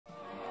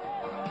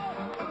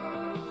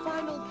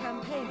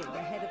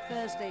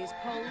Thursday's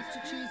polls to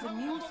choose a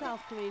new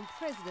South Korean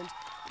president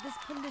at this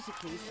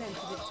politically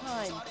sensitive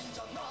time.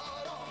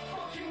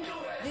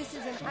 This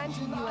is an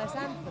anti-US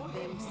anthem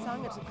being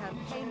sung at a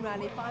campaign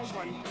rally by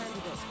one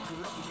candidate.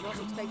 He's not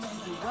expected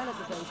to do well at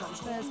the vote on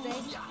Thursday,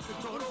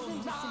 but the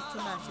incident is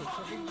symptomatic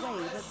of a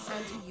wave of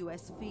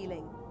anti-US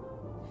feeling.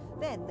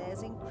 Then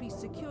there's increased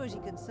security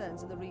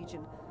concerns in the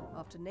region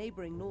after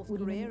neighbouring North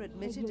Korea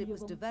admitted it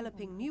was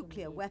developing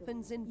nuclear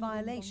weapons in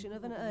violation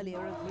of an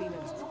earlier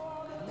agreement.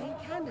 The main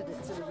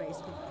candidates in the race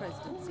for the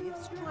presidency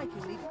have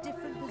strikingly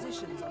different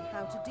positions on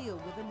how to deal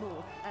with the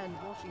North and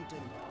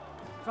Washington.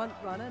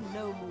 Frontrunner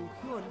Roh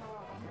Moo-hyun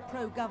of the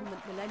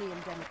pro-government Millennium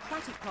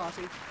Democratic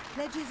Party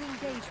pledges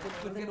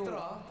engagement with the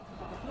North.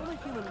 The former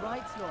human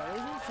rights lawyer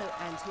is also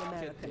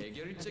anti-American and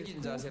has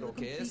called for the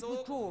complete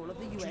withdrawal of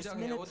the US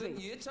military.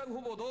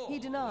 He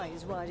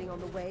denies riding on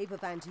the wave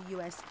of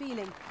anti-US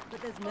feeling,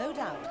 but there's no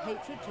doubt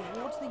hatred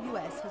towards the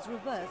US has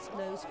reversed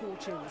Roh's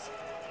fortunes.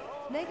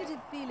 Negative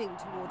feeling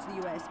towards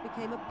the US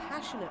became a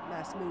passionate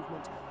mass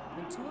movement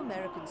when 2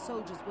 American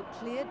soldiers were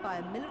cleared by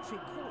a military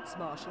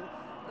courts-martial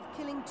of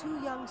killing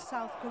 2 young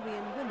South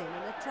Korean women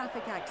in a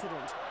traffic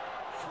accident.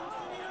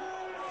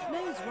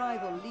 Roh's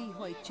rival Lee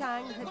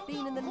Hoi-chang had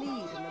been in the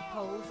lead in the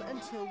polls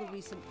until the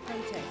recent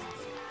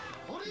protests.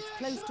 He's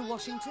close to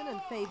Washington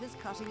and favours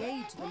cutting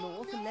aid to the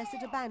North unless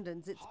it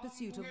abandons its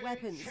pursuit of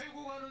weapons.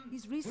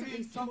 He's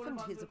recently softened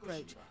his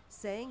approach,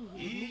 saying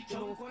he would meet the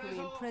North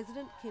Korean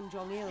President Kim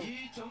Jong-il.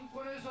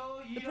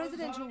 The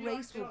presidential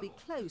race will be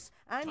close,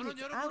 and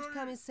its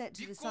outcome is set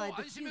to decide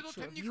the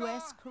future of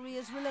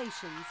US-Korea's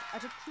relations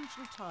at a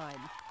crucial time.